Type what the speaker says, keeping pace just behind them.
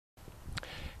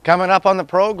Coming up on the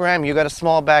program, you got a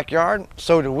small backyard,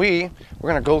 so do we. We're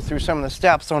going to go through some of the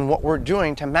steps on what we're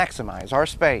doing to maximize our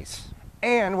space.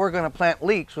 And we're going to plant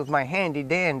leeks with my handy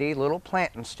dandy little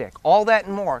planting stick. All that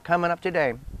and more coming up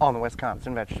today on the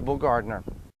Wisconsin Vegetable Gardener.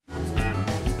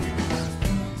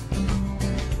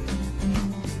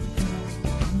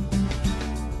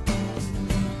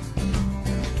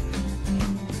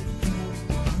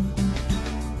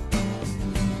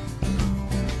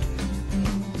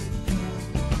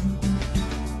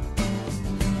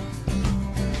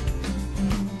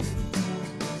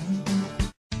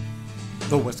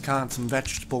 The Wisconsin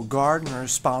Vegetable Gardener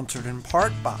is sponsored in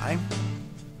part by,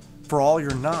 for all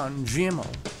your non-GMO,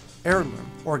 heirloom,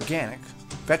 organic,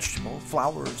 vegetable,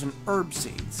 flowers, and herb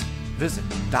seeds, visit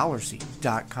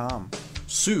dollarseed.com.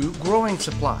 Sioux Growing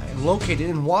Supply, located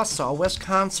in Wausau,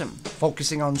 Wisconsin,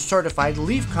 focusing on certified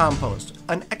leaf compost,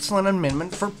 an excellent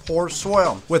amendment for poor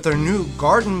soil. With their new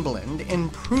garden blend,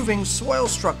 improving soil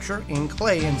structure in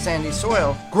clay and sandy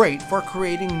soil, great for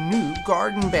creating new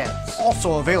garden beds.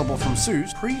 Also available from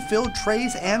Sioux's, pre-filled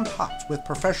trays and pots with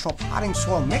professional potting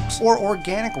soil mix or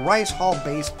organic rice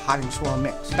hull-based potting soil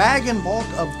mix. Bag and bulk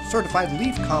of certified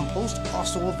leaf compost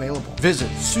also available. Visit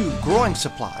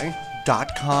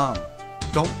SiouxGrowingSupply.com.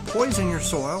 Don't poison your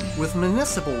soil with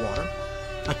municipal water.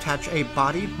 Attach a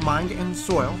body, mind, and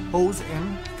soil hose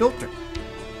and filter.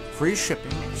 Free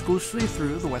shipping exclusively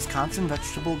through the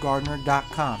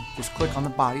WisconsinVegetableGardener.com. Just click on the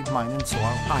body, mind, and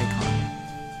soil icon.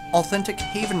 Authentic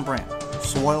Haven brand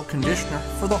soil conditioner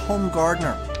for the home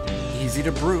gardener. Easy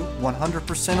to brew,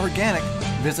 100% organic.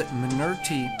 Visit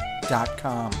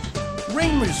ManureTea.com.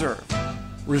 Rain Reserve.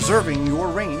 Reserving your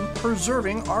rain,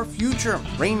 preserving our future.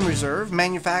 Rain Reserve,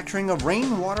 manufacturing of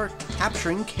rainwater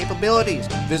capturing capabilities.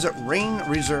 Visit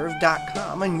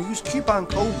rainreserve.com and use coupon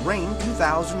code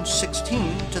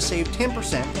RAIN2016 to save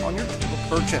 10% on your total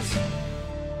purchase.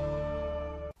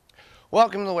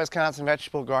 Welcome to the Wisconsin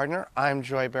Vegetable Gardener. I'm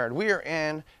Joy Baird. We are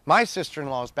in my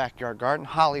sister-in-law's backyard garden,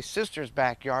 Holly's sister's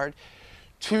backyard,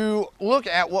 to look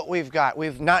at what we've got.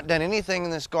 We've not done anything in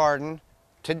this garden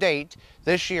to date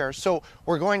this year, so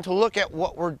we're going to look at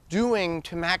what we're doing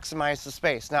to maximize the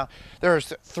space. Now,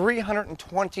 there's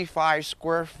 325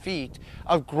 square feet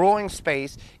of growing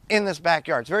space in this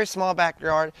backyard. It's a very small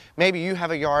backyard. Maybe you have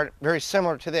a yard very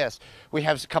similar to this. We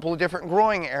have a couple of different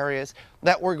growing areas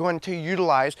that we're going to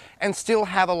utilize and still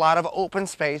have a lot of open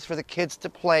space for the kids to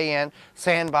play in,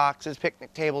 sandboxes,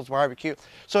 picnic tables, barbecue.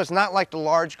 So it's not like the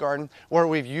large garden where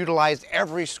we've utilized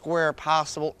every square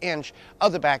possible inch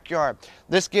of the backyard.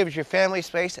 This gives you family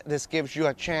space. This gives you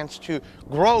a chance to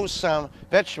grow some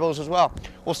vegetables as well.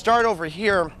 We'll start over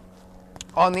here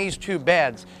on these two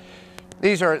beds.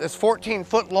 It's 14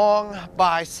 foot long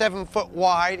by 7 foot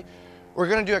wide. We're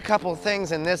going to do a couple of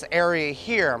things in this area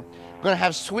here. We're going to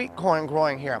have sweet corn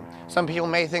growing here. Some people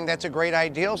may think that's a great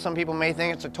idea. Some people may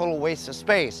think it's a total waste of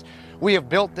space. We have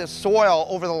built this soil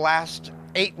over the last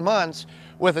 8 months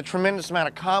with a tremendous amount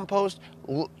of compost,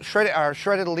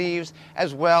 shredded leaves,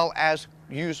 as well as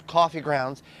use coffee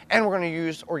grounds, and we're going to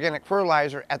use organic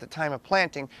fertilizer at the time of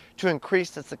planting to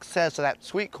increase the success of that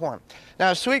sweet corn.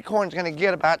 Now, sweet corn is going to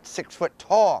get about 6 foot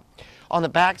tall. On the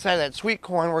back side of that sweet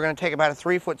corn, we're going to take about a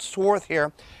 3 foot swath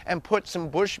here and put some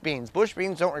bush beans. Bush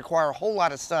beans don't require a whole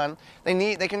lot of sun.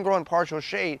 They can grow in partial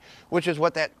shade, which is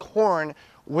what that corn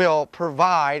will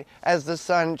provide as the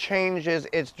sun changes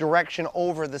its direction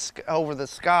over the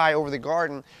sky, over the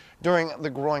garden during the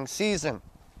growing season.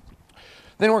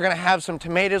 Then we're going to have some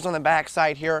tomatoes on the back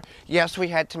side here. Yes, we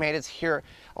had tomatoes here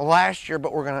last year,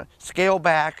 but we're going to scale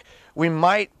back. We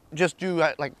might just do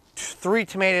like 3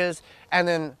 tomatoes and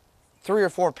then 3 or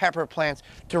 4 pepper plants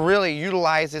to really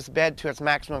utilize this bed to its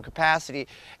maximum capacity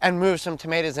and move some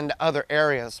tomatoes into other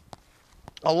areas.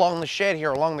 Along the shed here,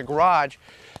 along the garage,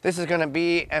 this is going to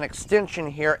be an extension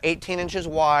here, 18 inches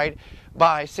wide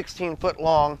by 16 foot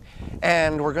long,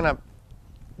 and we're going to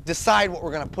decide what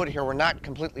we're going to put here. We're not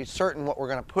completely certain what we're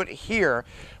going to put here.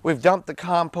 We've dumped the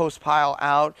compost pile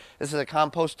out. This is a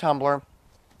compost tumbler.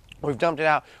 We've dumped it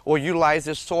out. We'll utilize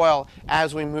this soil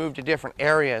as we move to different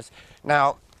areas.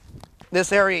 Now,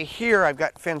 this area here I've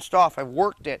got fenced off. I've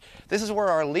worked it. This is where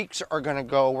our leeks are going to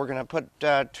go. We're going to put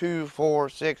 2, 4,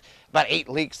 6, about 8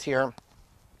 leeks here.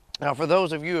 Now, for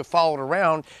those of you who have followed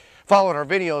our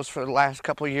videos for the last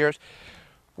couple of years,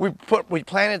 we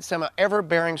planted some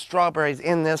ever-bearing strawberries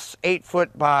in this 8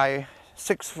 foot by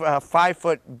 5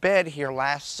 foot bed here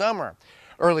last summer,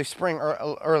 early spring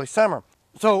or early summer.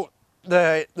 So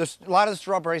a lot of the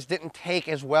strawberries didn't take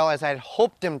as well as I'd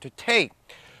hoped them to take.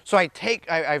 So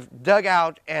I've dug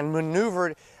out and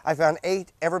maneuvered. I found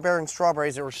 8 ever-bearing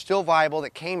strawberries that were still viable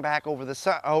that came back over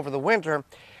the winter,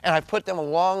 and I put them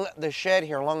along the shed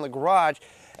here, along the garage,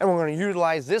 and we're going to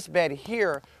utilize this bed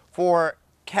here for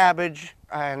cabbage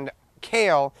and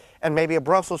kale and maybe a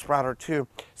Brussels sprout or two.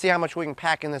 See how much we can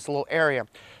pack in this little area.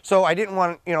 So I didn't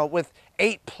want, you know, with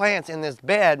 8 plants in this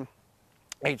bed,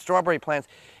 8 strawberry plants,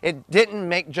 it didn't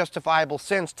make justifiable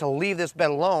sense to leave this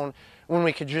bed alone when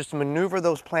we could just maneuver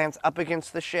those plants up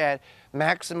against the shed,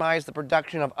 maximize the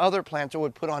production of other plants that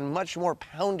would put on much more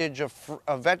poundage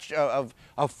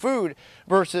of food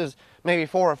versus maybe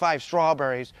 4 or 5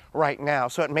 strawberries right now.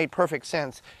 So it made perfect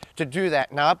sense to do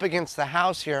that. Now up against the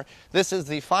house here, this is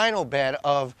the final bed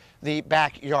of the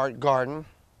backyard garden.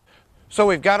 So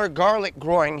we've got our garlic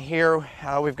growing here.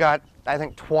 We've got, I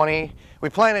think, 20. We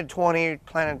planted 20,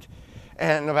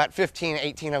 and about 15,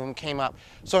 18 of them came up.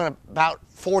 So in about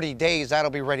 40 days, that'll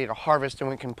be ready to harvest and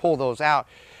we can pull those out.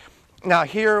 Now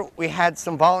here we had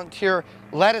some volunteer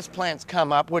lettuce plants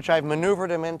come up, which I've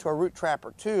maneuvered them into a root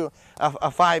trapper 2,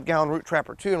 a 5-gallon root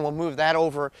trapper 2, and we'll move that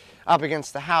over up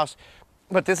against the house.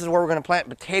 But this is where we're going to plant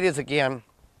potatoes again.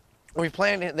 We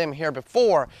planted them here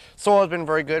before. Soil has been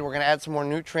very good. We're going to add some more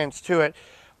nutrients to it.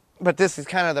 But this is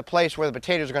kind of the place where the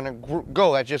potatoes are going to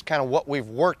go. That's just kind of what we've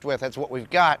worked with. That's what we've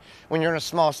got. When you're in a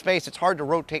small space, it's hard to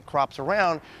rotate crops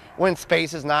around when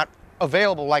space is not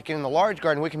available. Like in the large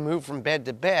garden, we can move from bed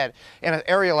to bed. In an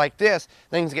area like this,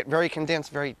 things get very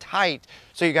condensed, very tight.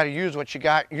 So you got to use what you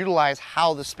got, utilize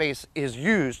how the space is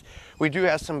used. We do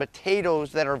have some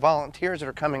potatoes that are volunteers that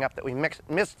are coming up that we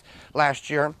missed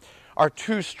last year. Our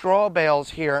 2 straw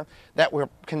bales here that we're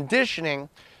conditioning,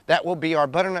 that will be our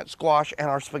butternut squash and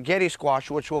our spaghetti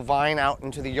squash, which will vine out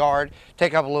into the yard,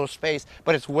 take up a little space,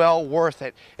 but it's well worth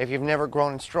it if you've never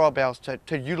grown in straw bales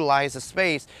to utilize the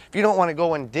space. If you don't want to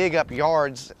go and dig up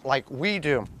yards like we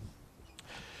do.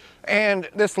 And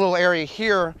this little area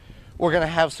here, we're going to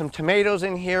have some tomatoes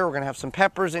in here, we're going to have some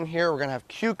peppers in here, we're going to have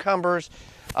cucumbers.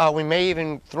 We may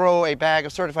even throw a bag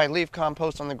of certified leaf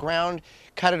compost on the ground,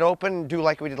 cut it open, do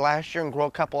like we did last year and grow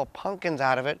a couple of pumpkins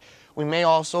out of it. We may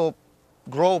also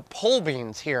grow pole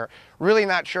beans here. Really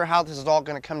not sure how this is all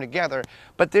going to come together,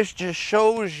 but this just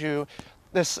shows you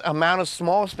this amount of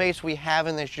small space we have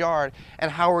in this yard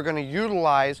and how we're going to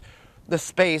utilize the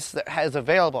space that is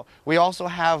available. We also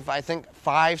have, I think,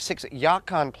 5, 6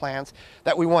 yacon plants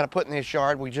that we want to put in this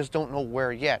yard. We just don't know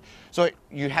where yet. So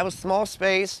you have a small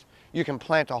space. You can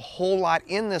plant a whole lot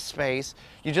in this space.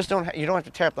 You just don't have to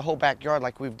tear up the whole backyard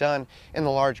like we've done in the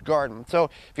large garden.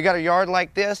 So if you got a yard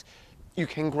like this, you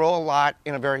can grow a lot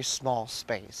in a very small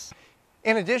space.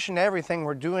 In addition to everything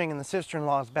we're doing in the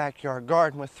sister-in-law's backyard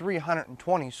garden with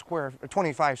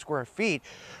 25 square feet,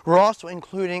 we're also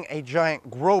including a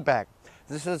giant grow bag.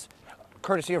 This is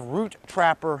courtesy of Root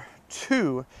Trapper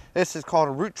 2. This is called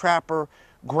a Root Trapper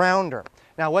Grounder.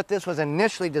 Now what this was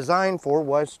initially designed for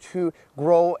was to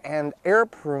grow and air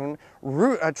prune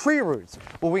tree roots.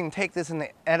 Well, we can take this in the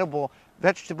edible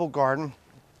vegetable garden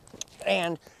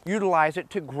and utilize it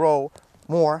to grow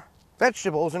more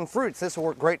vegetables and fruits. This will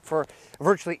work great for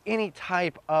virtually any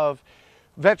type of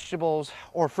vegetables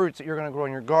or fruits that you're going to grow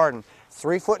in your garden. It's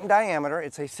 3 foot in diameter.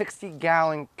 It's a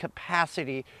 60-gallon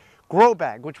capacity grow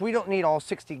bag, which we don't need all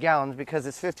 60 gallons because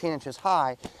it's 15 inches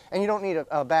high, and you don't need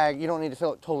a bag, you don't need to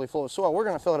fill it totally full of soil. We're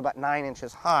going to fill it about 9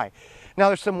 inches high. Now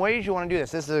there's some ways you want to do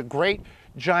this. This is a great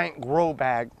giant grow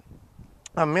bag,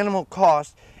 a minimal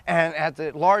cost, and at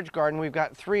the large garden we've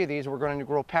got 3 of these. We're going to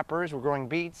grow peppers, we're growing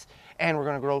beets, and we're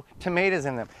going to grow tomatoes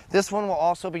in them. This one will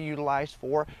also be utilized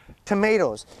for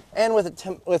tomatoes. And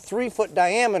with 3 foot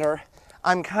diameter,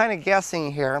 I'm kind of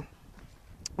guessing here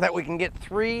that we can get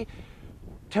 3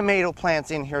 tomato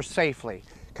plants in here safely.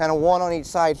 Kind of 1 on each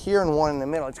side here and 1 in the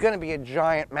middle. It's going to be a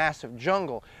giant, massive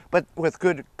jungle, but with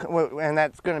good, and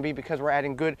that's going to be because we're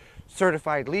adding good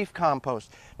certified leaf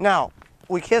compost. Now,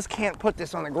 we just can't put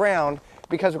this on the ground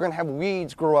because we're going to have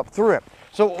weeds grow up through it.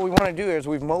 So what we want to do is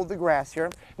we've mowed the grass here.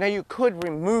 Now you could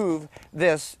remove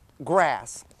this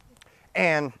grass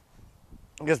and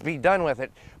just be done with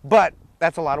it, but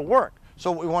that's a lot of work.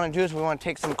 So what we want to do is we want to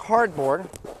take some cardboard,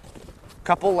 a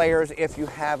couple layers if you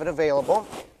have it available,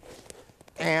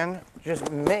 and just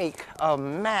make a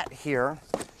mat here.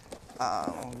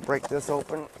 Break this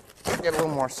open, get a little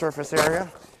more surface area.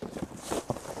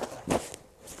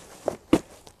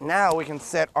 Now we can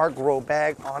set our grow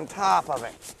bag on top of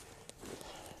it.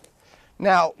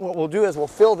 Now what we'll do is we'll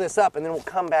fill this up and then we'll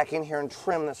come back in here and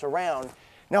trim this around.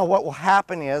 Now what will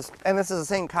happen is, and this is the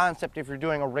same concept if you're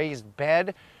doing a raised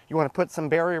bed, You want to put some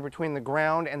barrier between the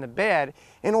ground and the bed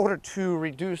in order to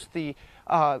reduce the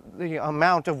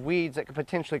amount of weeds that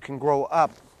potentially can grow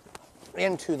up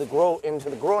into the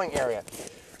growing area.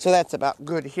 So that's about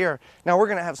good here. Now we're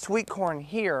going to have sweet corn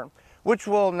here, which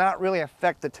will not really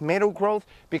affect the tomato growth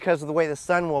because of the way the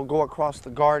sun will go across the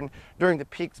garden during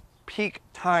the peak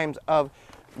times of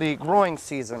the growing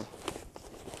season.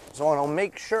 So I want to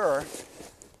make sure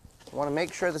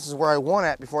this is where I want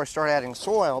it before I start adding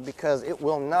soil, because it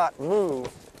will not move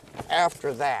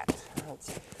after that.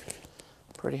 That's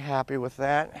pretty happy with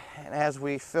that. And as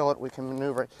we fill it, we can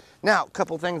maneuver it. Now, a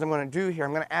couple things I'm going to do here.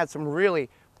 I'm going to add some really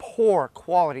poor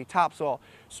quality topsoil,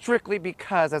 strictly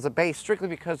because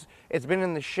it's been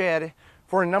in the shed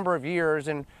for a number of years,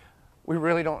 and we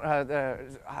really don't, the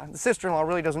sister-in-law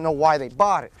really doesn't know why they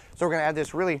bought it. So we're going to add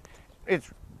this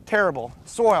it's terrible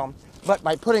soil, but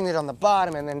by putting it on the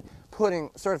bottom and then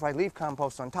putting certified leaf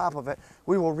compost on top of it,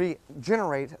 we will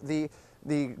regenerate the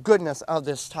goodness of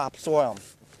this topsoil.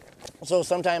 So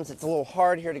sometimes it's a little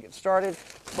hard here to get started,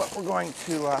 but we're going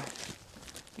to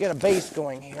get a base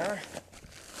going here.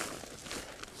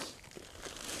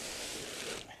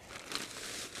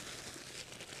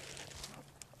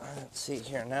 Let's see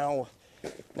here. Now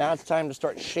it's time to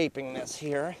start shaping this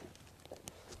here.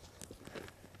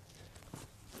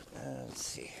 Let's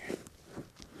see.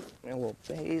 A little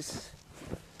base.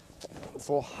 It's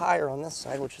a little higher on this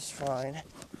side, which is fine.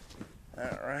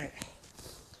 All right.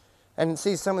 And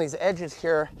see some of these edges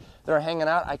here that are hanging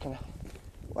out.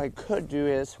 What I could do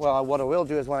is, well, what I will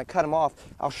do is when I cut them off,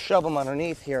 I'll shove them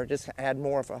underneath here, just to add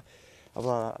more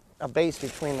of a base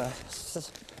between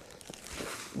the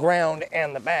ground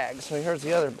and the bag. So here's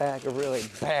the other bag of really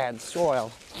bad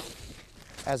soil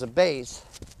as a base.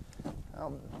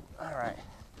 All right.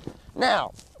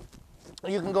 Now,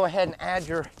 you can go ahead and add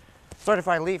your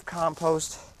certified leaf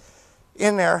compost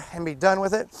in there and be done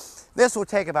with it. This will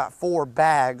take about 4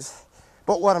 bags.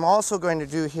 But what I'm also going to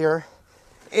do here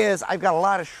is I've got a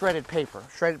lot of shredded paper.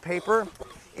 Shredded paper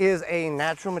is a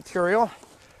natural material.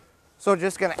 So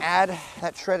just going to add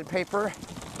that shredded paper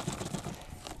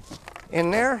in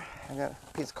there. I got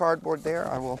a piece of cardboard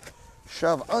there. I will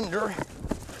shove under.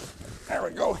 There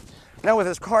we go. Now with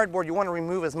this cardboard, you want to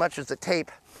remove as much of the tape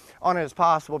on it as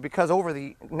possible, because over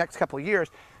the next couple of years,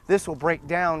 this will break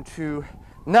down to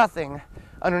nothing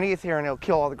underneath here and it'll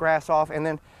kill all the grass off, and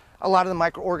then a lot of the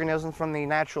microorganisms from the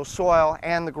natural soil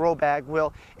and the grow bag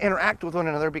will interact with one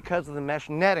another because of the mesh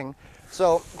netting.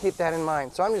 So keep that in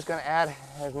mind. So I'm just going to add,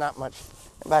 there's not much,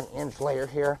 about an inch layer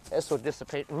here. This will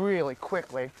dissipate really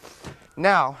quickly.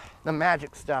 Now, the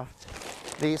magic stuff,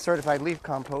 the certified leaf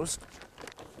compost.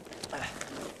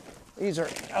 These are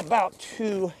about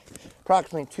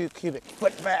approximately 2 cubic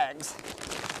foot bags.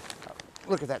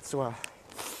 Look at that soil.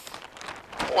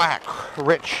 Black,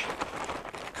 rich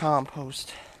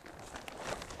compost.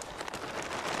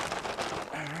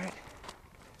 All right,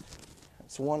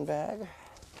 that's 1 bag.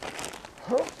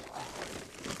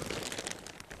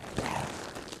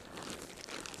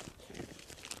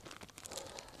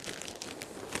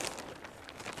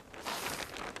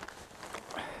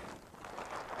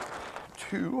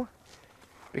 Two.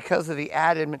 Because of the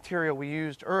added material we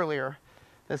used earlier,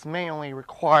 this may only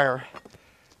require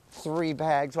 3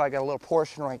 bags. So I got a little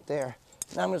portion right there.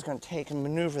 Now I'm just going to take and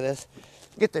maneuver this,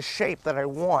 get the shape that I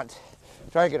want.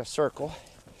 Try to get a circle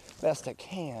best I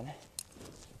can.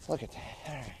 Look at that.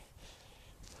 All right.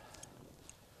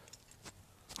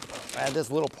 Add this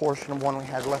little portion of one we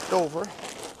had left over.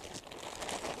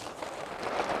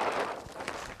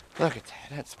 Look at that.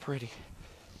 That's pretty.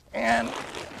 And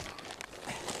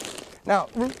now,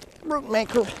 Root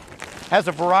Maker has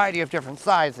a variety of different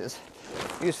sizes.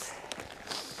 Use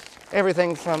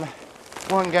everything from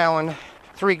 1 gallon,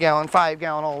 3 gallon, 5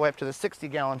 gallon, all the way up to the 60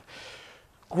 gallon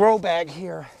grow bag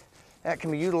here that can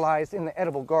be utilized in the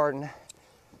edible garden.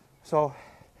 So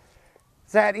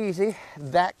it's that easy,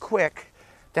 that quick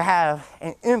to have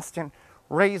an instant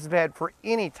raised bed for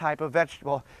any type of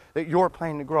vegetable that you're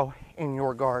planning to grow in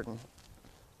your garden.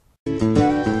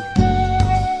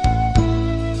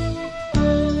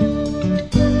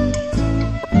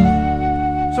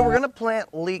 So we're going to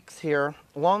plant leeks here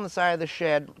along the side of the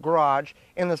shed garage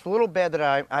in this little bed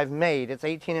that I've made. It's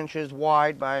 18 inches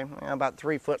wide by about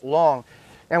 3 foot long.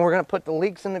 And we're going to put the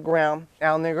leeks in the ground.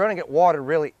 Now, and they're going to get watered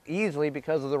really easily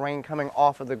because of the rain coming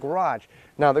off of the garage.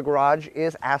 Now, the garage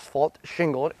is asphalt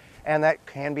shingled, and that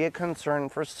can be a concern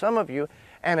for some of you.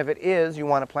 And if it is, you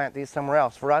want to plant these somewhere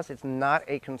else. For us, it's not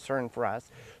a concern for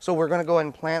us. So we're going to go ahead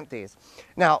and plant these.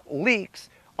 Now, leeks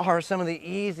are some of the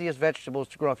easiest vegetables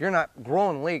to grow. If you're not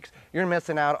growing leeks, you're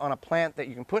missing out on a plant that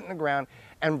you can put in the ground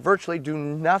and virtually do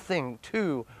nothing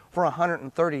to for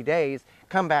 130 days,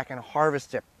 come back and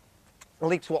harvest it.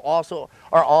 Leeks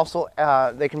are also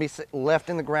they can be left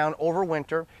in the ground over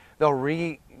winter. They'll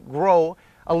regrow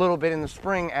a little bit in the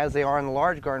spring as they are in the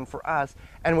large garden for us,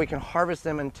 and we can harvest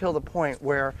them until the point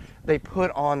where they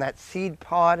put on that seed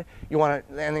pod. And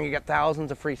then you get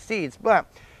thousands of free seeds. But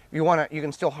you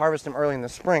can still harvest them early in the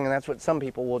spring, and that's what some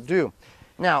people will do.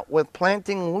 Now, with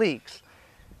planting leeks,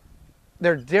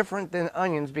 they're different than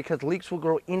onions because leeks will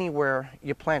grow anywhere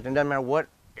you plant them. Doesn't matter what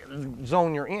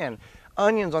zone you're in.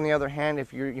 Onions, on the other hand,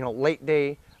 if you're late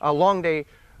day, long day,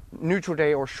 neutral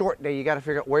day, or short day, you got to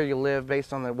figure out where you live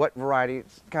based on what variety.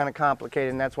 It's kind of complicated,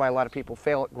 and that's why a lot of people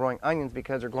fail at growing onions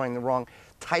because they're growing the wrong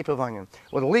type of onion.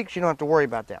 With leeks, you don't have to worry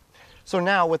about that. So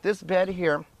now with this bed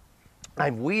here,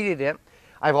 I've weeded it.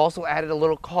 I've also added a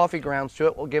little coffee grounds to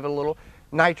it. We'll give it a little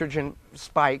nitrogen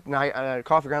spike.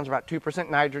 Coffee grounds are about 2%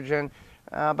 nitrogen,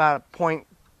 about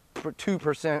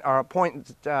 0.2% or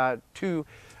 0.2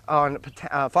 on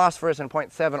phosphorus and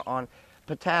 0.7 on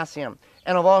potassium.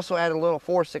 And I've also added a little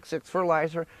 466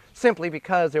 fertilizer simply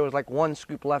because there was like 1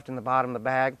 scoop left in the bottom of the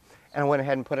bag, and I went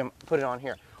ahead and put it on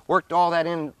here. Worked all that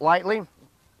in lightly.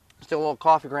 Still a little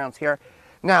coffee grounds here.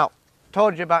 Now,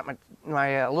 told you about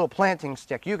my little planting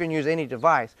stick. You can use any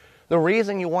device. The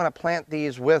reason you want to plant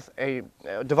these with a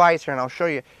device here, and I'll show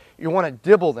you, you want to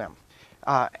dibble them.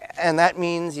 And that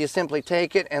means you simply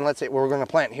take it, and let's say we're going to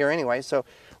plant here anyway, so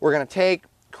we're going to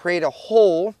create a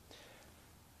hole,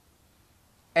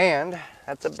 and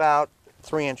that's about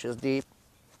 3 inches deep.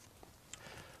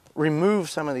 Remove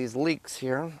some of these leeks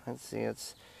here. Let's see,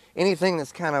 it's anything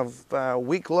that's kind of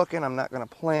weak looking, I'm not going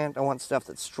to plant. I want stuff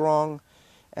that's strong,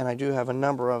 and I do have a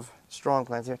number of strong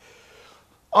plants here.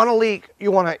 On a leek,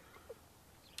 you want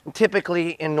to,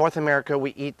 typically in North America,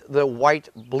 we eat the white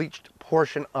bleached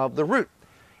portion of the root.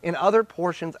 In other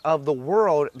portions of the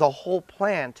world, the whole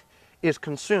plant is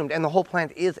consumed, and the whole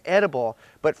plant is edible,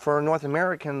 but for North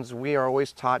Americans, we are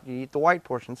always taught you eat the white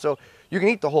portion. So you can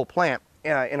eat the whole plant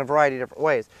in a variety of different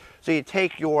ways. So you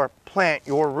take your plant,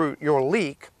 your root, your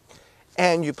leek,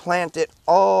 and you plant it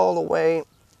all the way.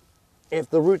 If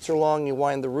the roots are long, you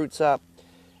wind the roots up,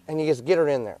 and you just get it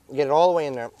in there. Get it all the way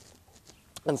in there,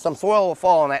 and some soil will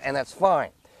fall on that, and that's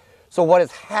fine. So what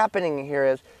is happening here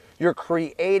is you're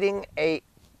creating a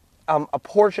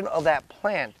portion of that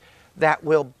plant that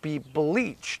will be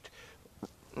bleached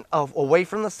away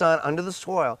from the sun, under the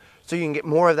soil, so you can get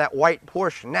more of that white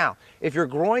portion. Now, if you're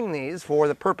growing these for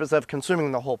the purpose of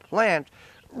consuming the whole plant,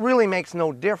 really makes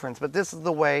no difference, but this is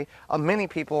the way many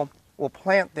people will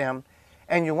plant them,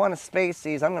 and you want to space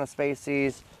these. I'm going to space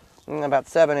these about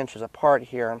 7 inches apart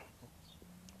here.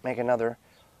 Make another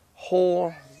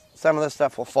hole. Some of this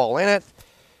stuff will fall in it.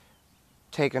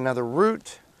 Take another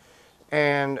root,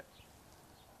 and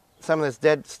some of this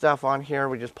dead stuff on here,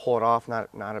 we just pull it off, not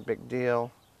a big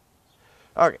deal.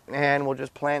 Okay, and we'll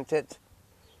just plant it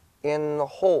in the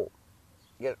hole.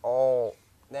 Get it all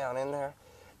down in there.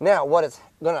 Now, what is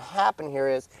going to happen here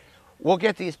is we'll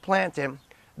get these planted,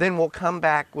 then we'll come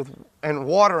back and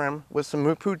water them with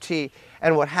some putti,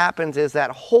 and what happens is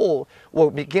that hole will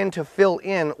begin to fill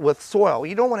in with soil.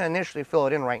 You don't want to initially fill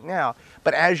it in right now,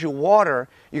 but as you water,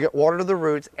 you get water to the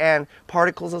roots, and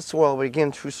particles of soil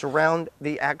begin to surround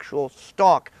the actual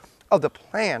stalk of the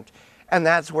plant, and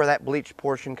that's where that bleached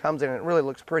portion comes in. It really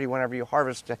looks pretty whenever you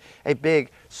harvest a big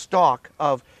stalk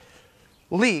of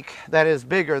leek that is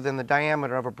bigger than the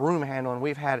diameter of a broom handle, and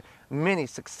we've had many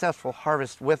successful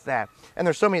harvests with that. And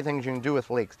there's so many things you can do with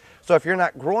leeks. So if you're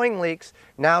not growing leeks,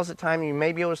 now's the time. You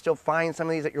may be able to still find some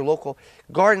of these at your local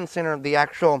garden center. The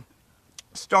actual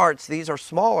starts, these are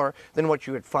smaller than what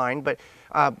you would find, but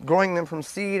growing them from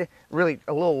seed, really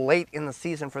a little late in the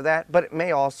season for that, but it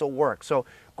may also work. So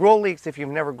grow leeks if you've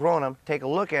never grown them. Take a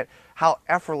look at how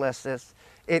effortless it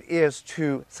is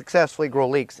to successfully grow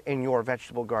leeks in your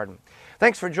vegetable garden.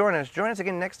 Thanks for joining us. Join us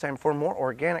again next time for more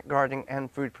organic gardening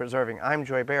and food preserving. I'm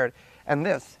Joy Baird, and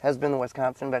this has been the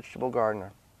Wisconsin Vegetable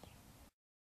Gardener.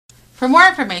 For more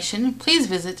information, please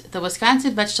visit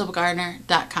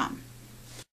thewisconsinvegetablegardener.com.